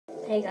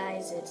Hey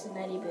guys, it's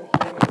Nutty Boo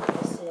here.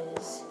 This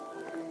is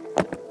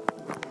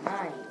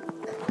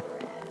Mindcraf.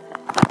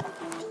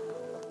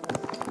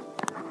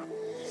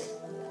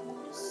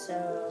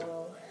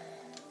 So,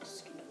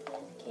 just gonna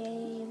play the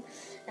game,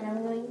 and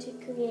I'm going to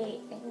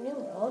create a new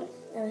world.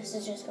 And this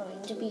is just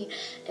going to be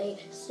a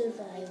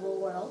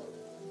survival world.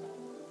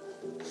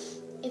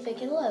 If it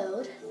can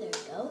load, there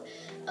we go.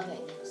 Okay,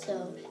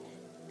 so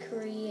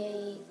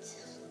create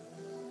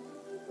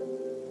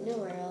new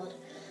world.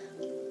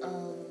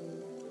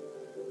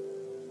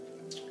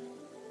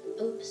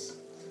 Oops,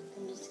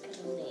 I'm just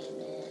gonna name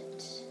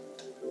it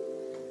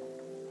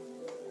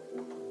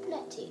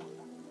Netty.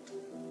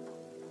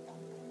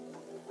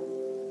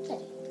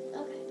 Okay,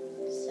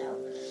 so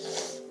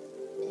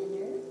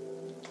enter.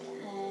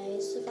 Okay,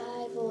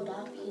 survival,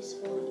 not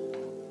peaceful,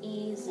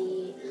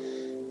 easy,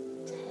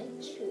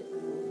 texture.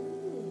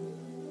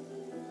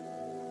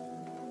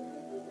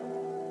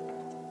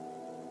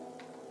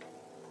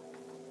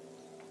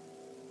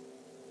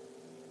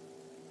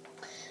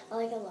 I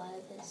like a lot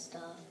of this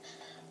stuff.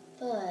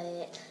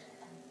 But,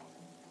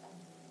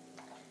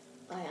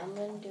 alright, I'm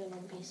going to do it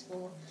on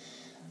peaceful.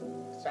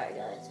 Sorry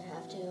guys, I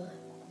have to,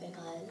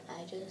 because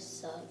I just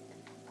suck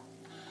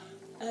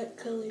at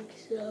killing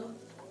stuff.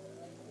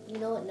 You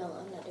know what, no,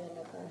 I'm not doing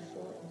it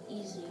peaceful.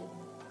 Easy,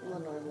 no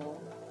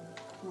normal.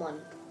 Come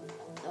on.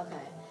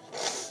 Okay.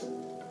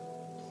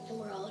 The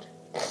world.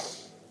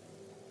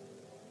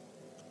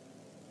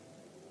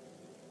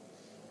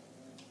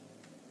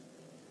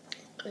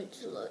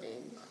 It's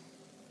loading,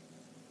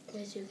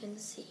 as you can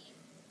see.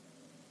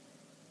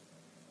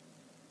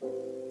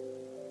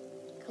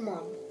 Come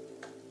on,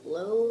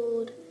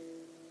 load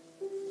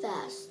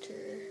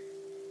faster.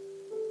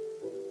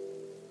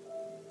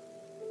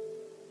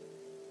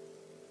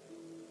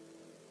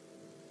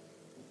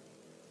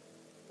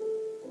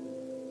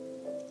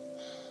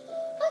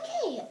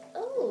 Okay,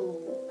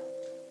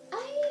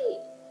 I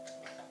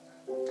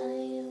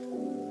am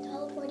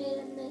teleported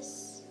in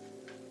this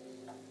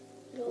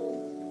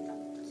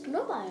little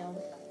snow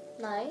biome.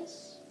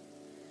 Nice,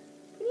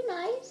 pretty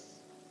nice.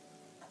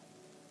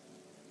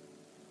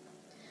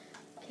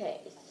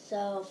 Okay,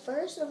 so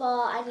first of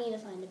all, I need to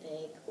find a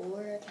pig,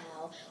 or a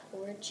cow,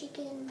 or a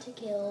chicken to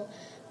kill.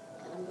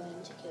 And I'm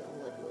going to get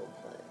wood real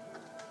quick.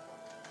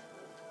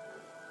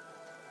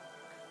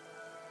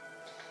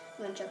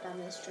 I'm going to jump down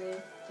this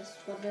tree. This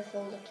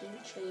wonderful looking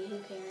tree, who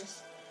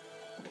cares?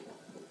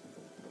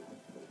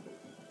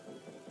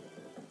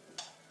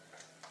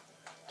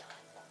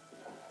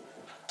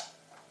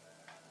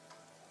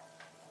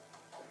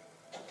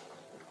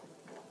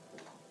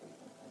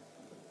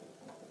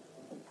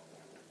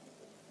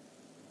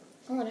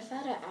 Oh, and if I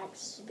had an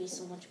axe, it would be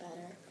so much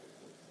better.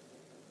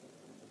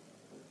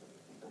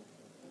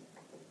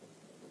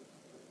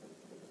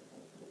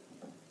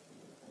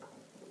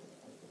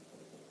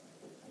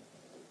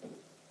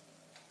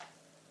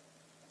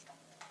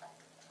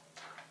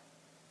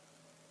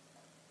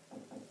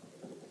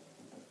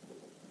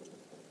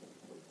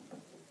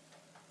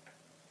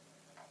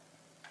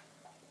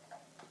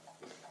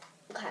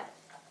 Okay.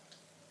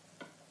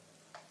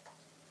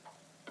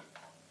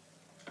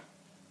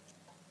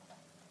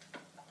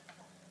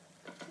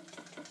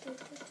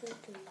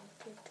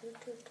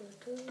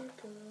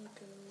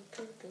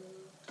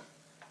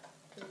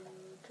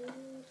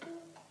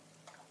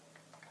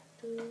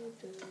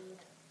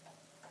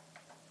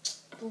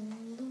 Boom,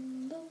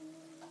 boom, boom.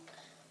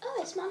 Oh,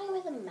 it's spawning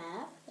with a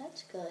map.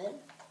 That's good.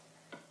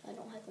 I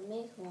don't have to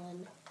make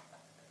one.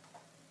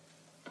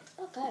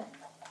 Okay.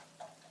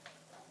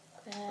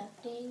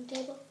 Crafting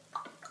table.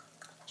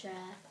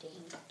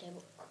 Drafting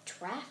table.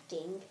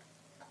 Drafting?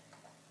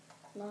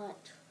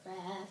 Not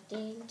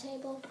crafting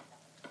table.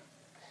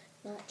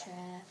 Not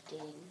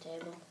crafting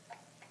table.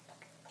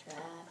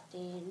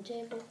 Crafting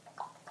table.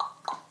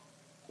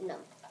 No,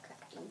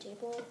 crafting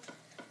table.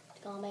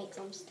 Gonna make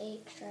some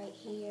stakes right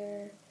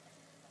here.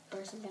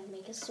 First I'm gonna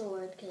make a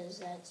sword because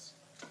that's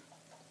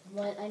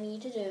what I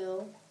need to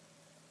do.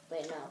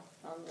 Wait, no,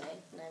 wrong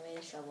way. And I made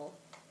a shovel.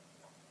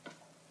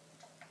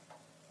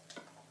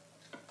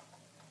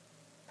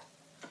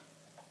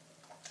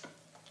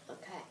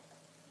 Okay,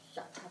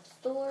 so I have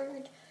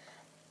sword.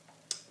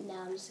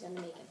 Now I'm just gonna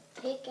make a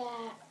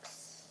pickaxe.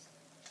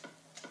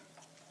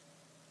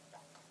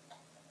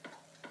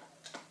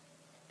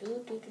 Do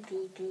do do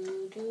do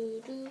do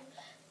do do.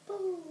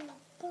 Boom,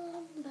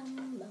 bum,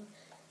 bum, bum.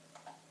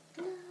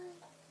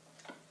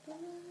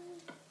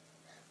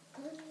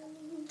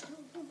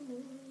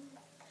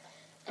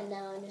 And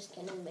now I'm just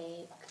gonna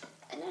make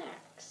an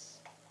axe.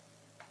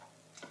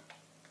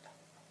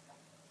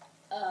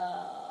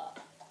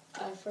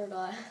 I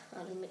forgot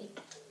how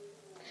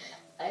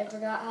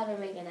to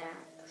make an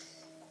axe.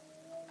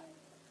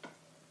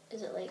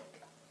 Is it like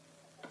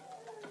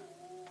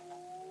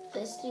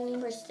this? Do you need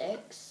more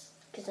sticks?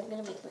 Because I'm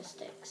gonna make more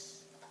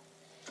sticks.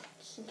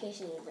 Just in case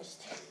you need more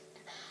sticks.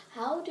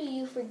 How do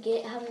you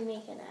forget how to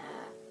make an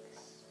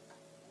axe?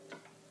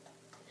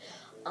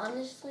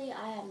 Honestly,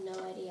 I have no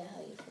idea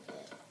how you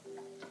forget.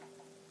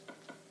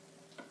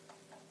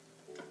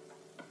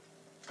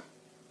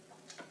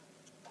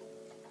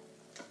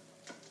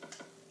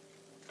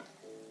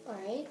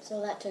 Alright,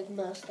 so that took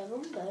most of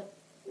them, but...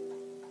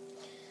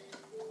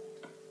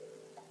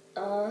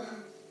 how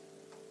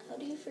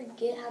do you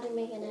forget how to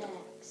make an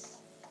axe?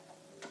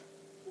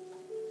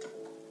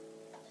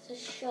 It's a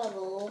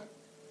shovel.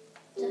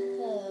 It's a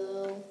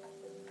hoe.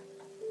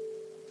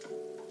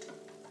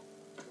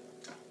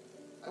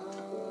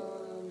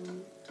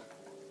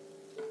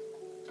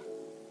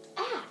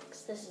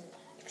 Axe. This is an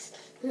axe.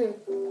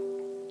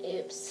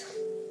 Oops.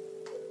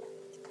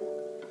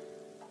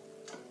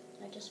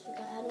 I just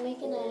forgot how to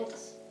make an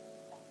axe.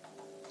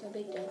 No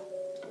big deal.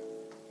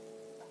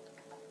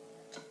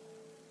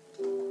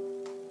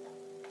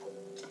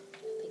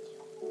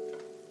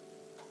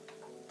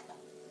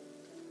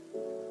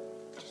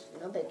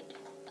 No big deal.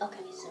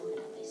 Okay, so I'm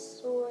gonna have my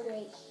sword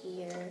right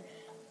here.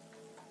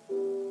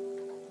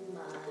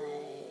 My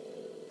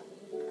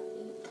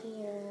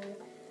here.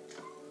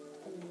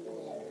 And then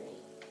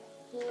right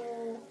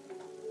here.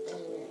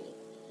 And right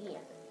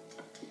here.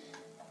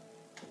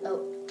 Oh,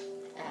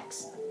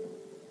 axe.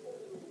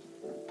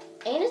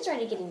 And it's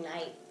already getting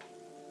night.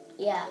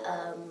 Yeah,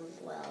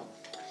 well,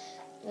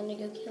 I'm gonna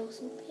go kill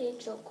some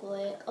pigs real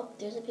quick. Oh,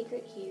 there's a pig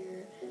right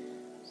here.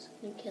 So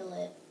I'm gonna kill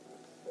it.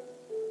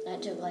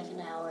 That took like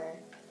an hour.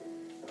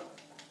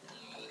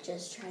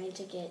 Just trying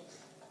to get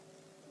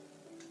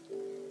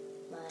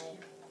my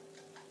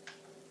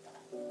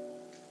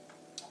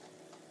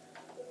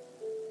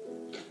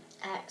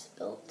axe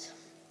built.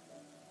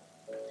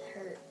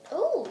 Hurt.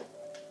 Oh!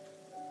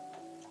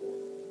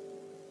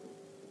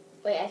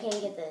 Wait, I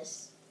can't get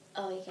this.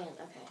 Oh, you can.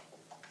 Okay.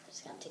 I'm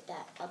just gonna take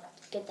that. I'll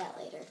get that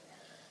later.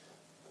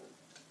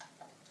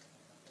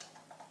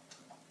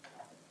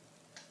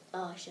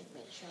 Oh, I should have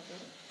made a shovel.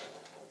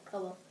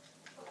 Oh well.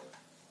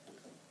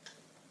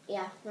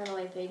 Yeah, run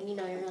away, pig. You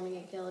know you're gonna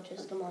get killed.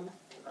 Just come on.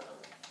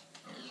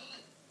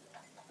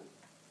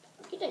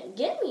 You didn't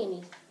get me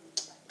any.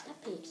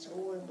 That pig's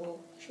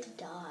horrible. You should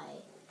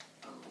die.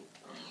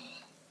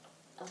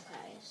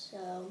 Okay,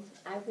 so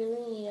I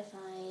really need to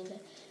find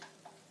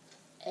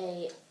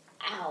a.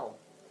 Ow.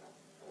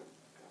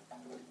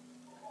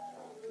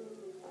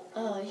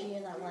 Oh, I should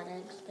hear that one.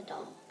 It's the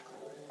dog.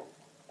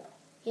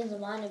 He doesn't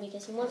want it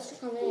because he wants to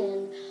come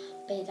in,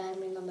 but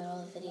I'm in the middle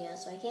of the video,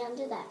 so I can't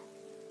do that.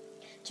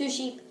 2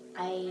 sheep.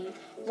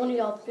 One of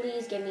y'all,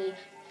 please give me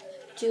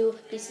 2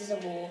 pieces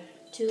of wool.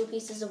 2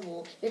 pieces of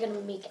wool. You're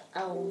gonna make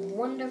a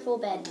wonderful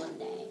bed one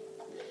day.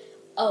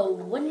 A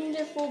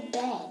wonderful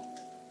bed.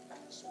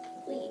 Just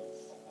please.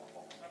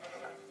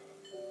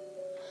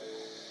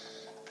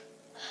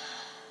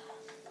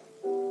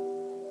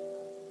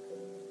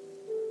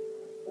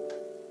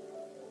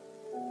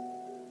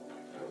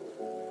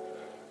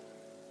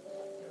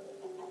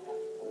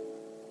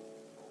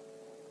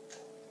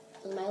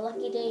 This is my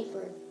lucky day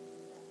for...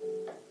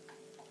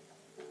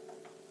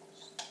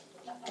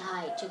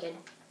 Die, chicken.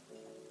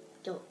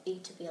 Don't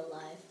need to be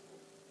alive.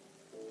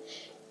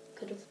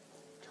 Could have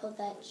told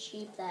that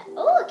sheep that...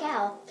 Oh, a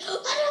cow!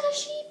 Another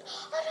sheep!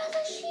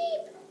 Another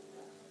sheep!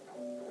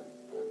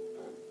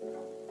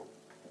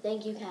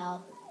 Thank you,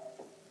 cow.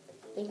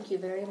 Thank you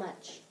very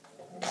much.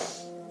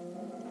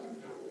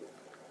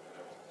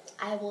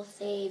 I will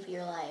save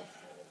your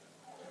life.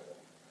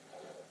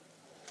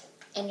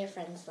 And your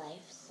friends'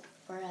 lives.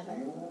 Forever.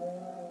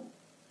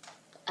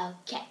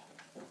 Okay.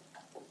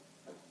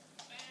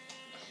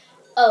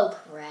 Oh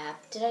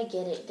crap, did I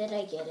get it? Did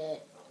I get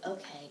it?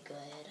 Okay,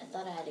 good. I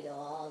thought I had to go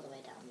all the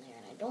way down there,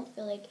 and I don't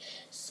feel like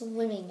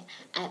swimming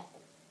at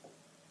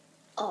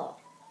all.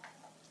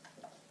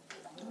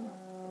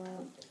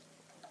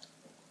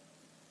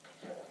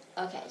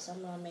 Okay, so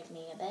I'm gonna make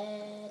me a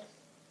bed.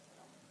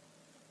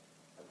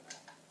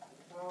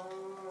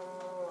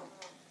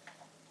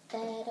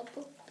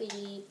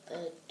 Ba-da-boop-a-dee,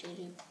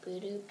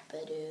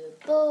 ba-doo-ba-doo-ba-doo,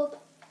 boop,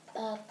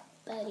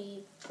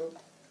 ba-ba-dee, boop.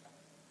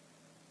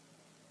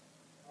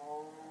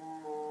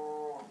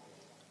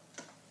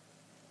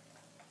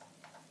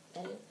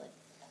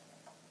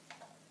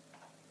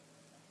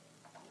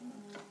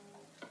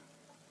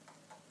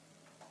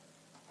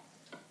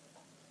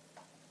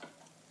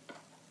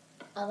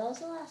 Oh, that was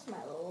the last of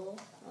my little.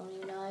 I don't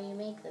even know how you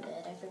make the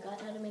bed. I forgot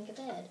how to make a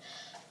bed.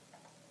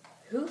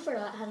 Who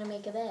forgot how to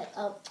make a bed?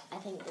 Oh, I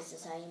think this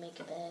is how you make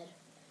a bed.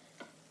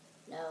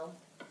 No.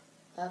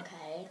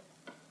 Okay.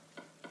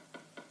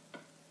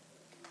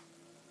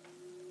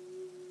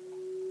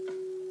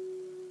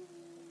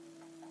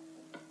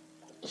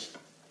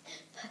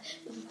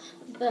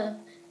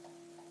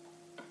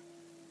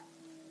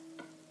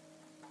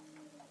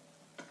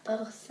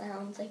 Bo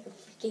sounds like a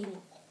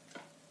freaking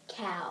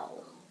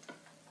cow.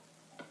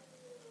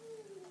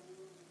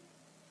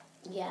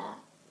 Yeah,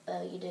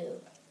 you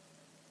do.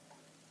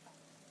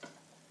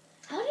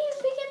 How do you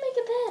freaking make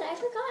a bed? I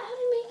forgot how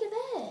to make a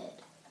bed.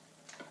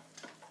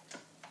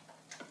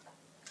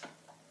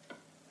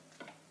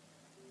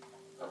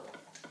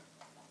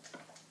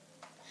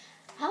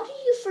 How do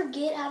you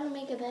forget how to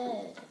make a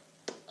bed?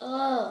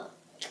 Ugh.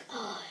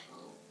 God.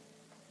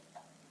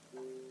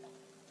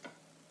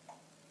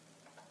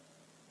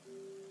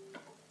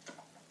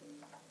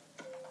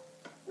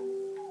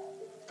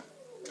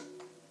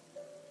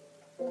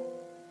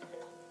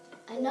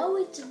 know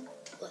it's...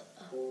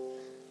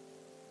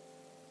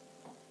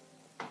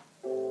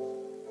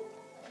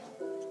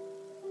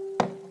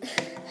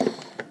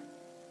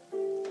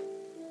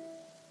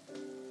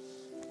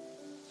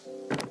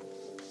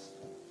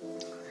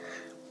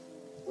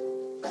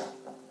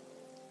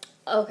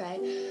 Okay,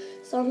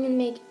 so I'm going to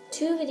make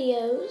 2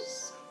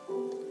 videos.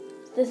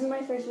 This is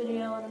my first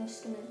video, and I'm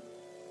just going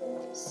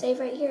to save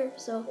right here.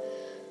 So,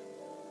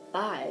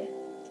 bye.